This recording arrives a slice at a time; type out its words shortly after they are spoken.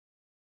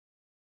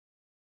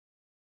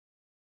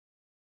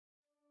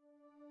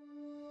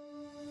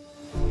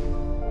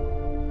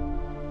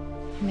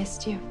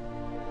Missed you.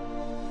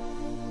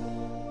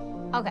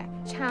 Okay,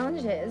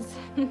 challenge is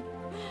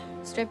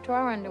strip to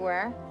our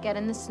underwear, get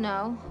in the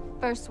snow.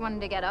 First one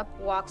to get up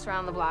walks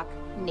around the block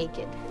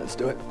naked. Let's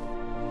do it.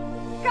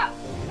 Go!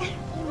 It's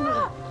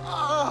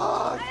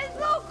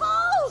so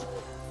cold!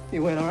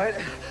 You win, all right?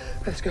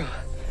 Let's go.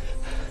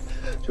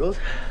 Jules?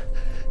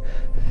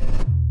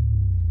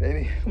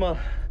 Baby, come on.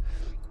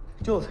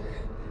 Jules.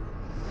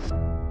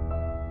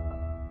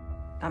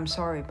 I'm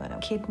sorry, but a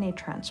kidney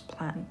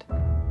transplant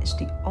is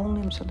the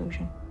only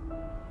solution.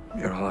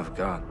 You're all I've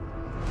got.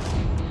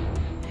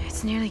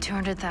 It's nearly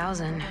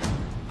 200,000.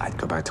 I'd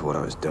go back to what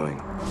I was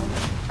doing.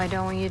 I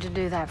don't want you to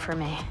do that for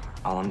me.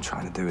 All I'm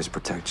trying to do is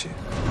protect you.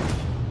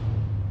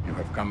 You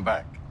have come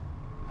back.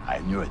 I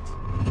knew it.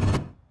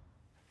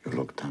 You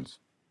look tense.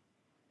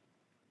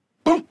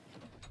 Boom!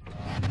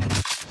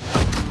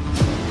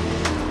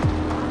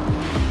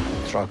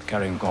 Truck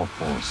carrying golf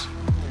balls.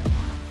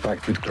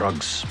 Packed with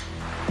drugs.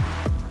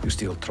 You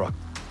steal truck.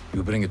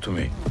 You bring it to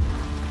me.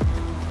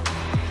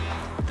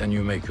 Then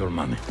you make your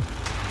money.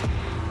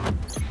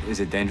 Is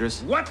it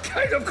dangerous? What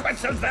kind of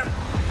question's that?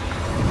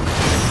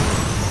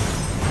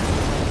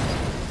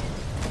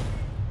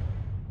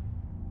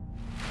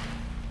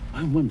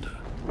 I wonder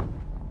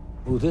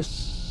who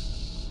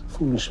this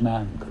foolish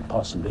man could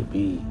possibly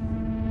be.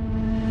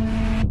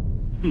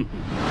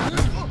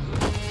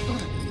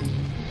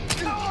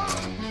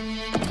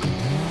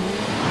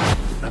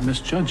 I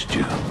misjudged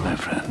you, my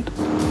friend.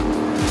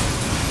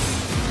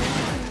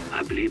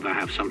 I believe I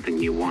have something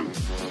you want.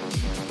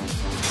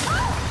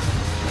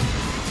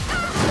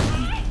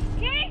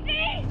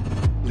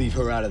 Leave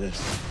her out of this.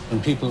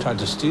 When people tried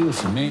to steal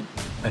from me,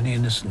 many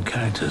innocent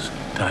characters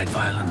died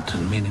violent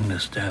and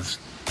meaningless deaths.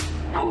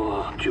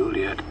 Poor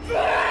Juliet.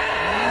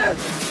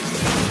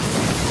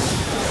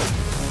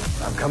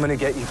 I'm coming to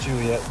get you,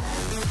 Juliet.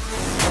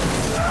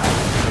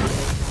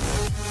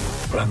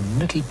 Run,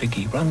 little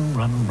piggy, run,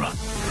 run, run.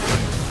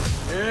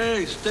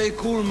 Hey, stay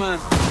cool, man.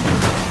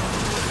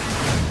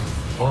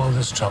 All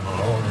this trouble,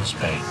 all this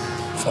pain,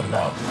 for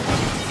love.